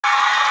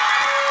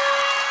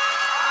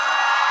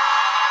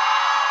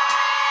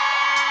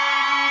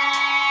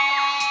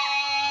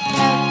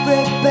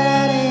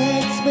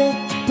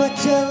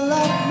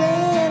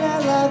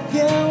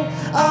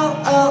oh,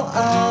 oh,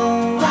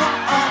 oh.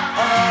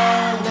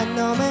 난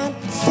너만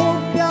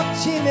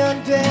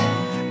손뼉치면 돼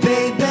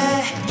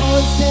baby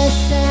온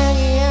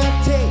세상이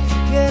한테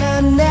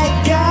그런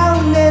내가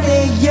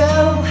오늘이요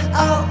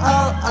oh,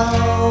 oh,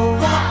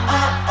 oh.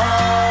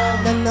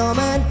 난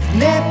너만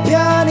내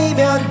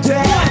편이면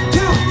돼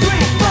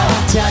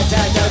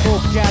달달달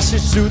볶아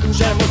실수도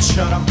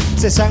잘못처럼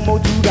세상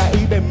모두가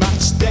입에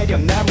망치 때려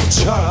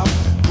나무처럼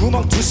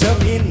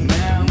구멍투성인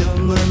맘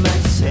눈물만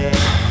새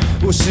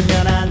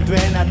웃으면 안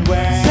돼 난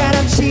왜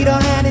사람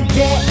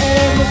싫어하는데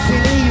무슨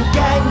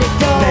이유가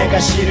있냐고 내가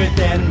싫을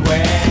땐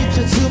왜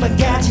시천수만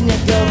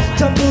가지냐고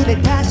전부 내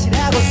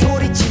탓이라고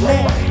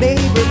소리치네 내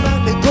입을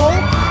막는 곳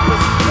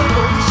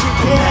보기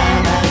싫대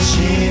나만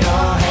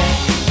싫어해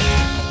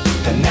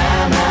다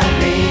나만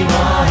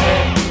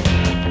미워해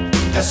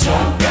다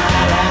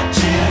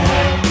손가락질해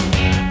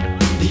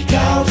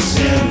네가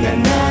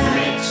없으면 난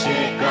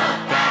미칠 것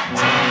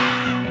같아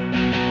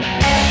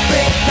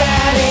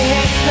Everybody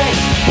hates me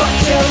but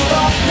you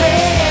love me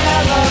and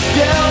I love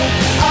you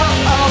oh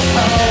oh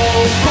oh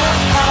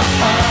oh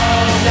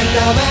oh 난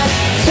너만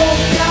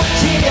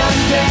손뼉치면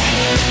돼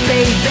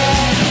baby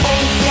온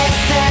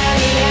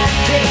세상이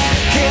한테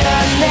그런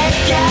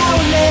내가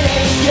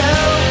오늘이요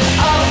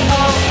oh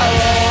oh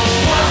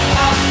oh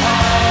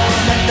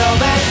난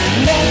너만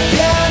내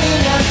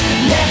편이면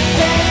내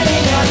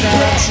편이면 돼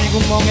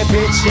지구멍에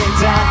비친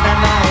단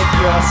나의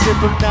것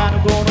슬픔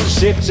나누고는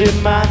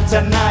쉽지만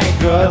다 나의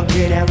것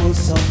그냥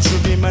웃어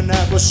주기만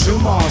하고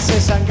숨어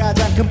세상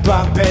가장 큰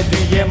방패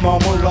뒤에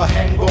머물러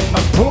행복만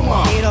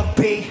품어 이런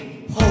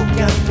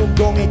비호감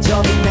동공의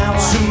점이 나와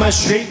숨만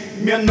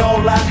쉬면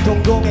놀라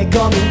동공의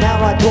검이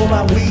나와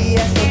도마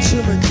위에서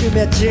춤을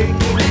추며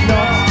즐기는 너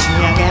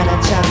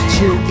지향하는 참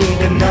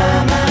즐기는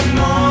나만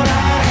뭐라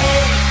해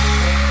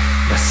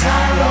나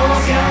살로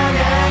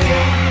겨냥해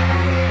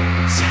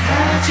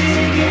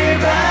사라지길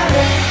바래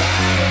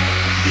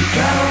네가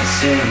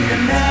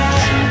없으면 나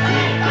죽을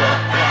것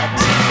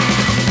같아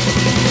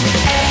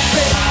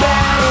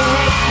Everybody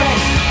hates me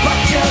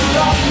but you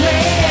love me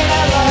and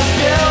I love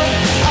you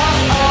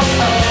oh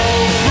oh oh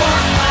oh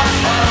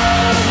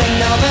oh 난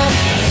너만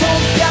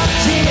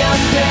손뼉치면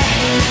돼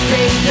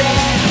baby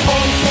온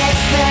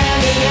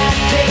세상이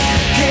한테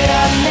그런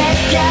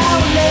내가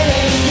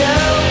오늘이요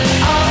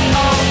oh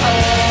oh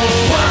oh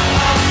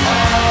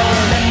oh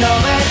난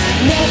너만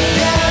내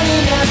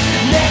편이면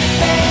내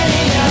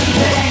편이면 돼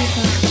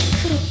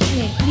그렇게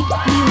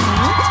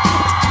미워요?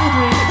 저를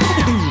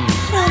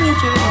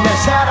사랑해줘요. 날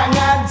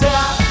사랑한다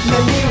날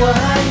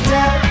미워한다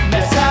날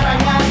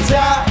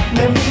사랑한다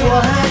날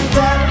미워한다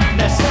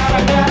날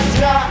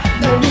사랑한다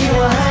날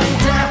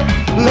미워한다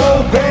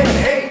Love and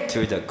hate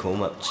둘 다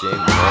고맙지 뭐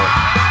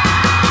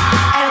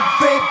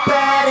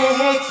Everybody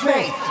hates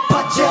me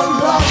but you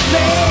love me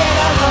and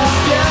I love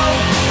you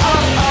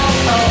oh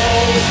oh oh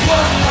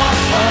oh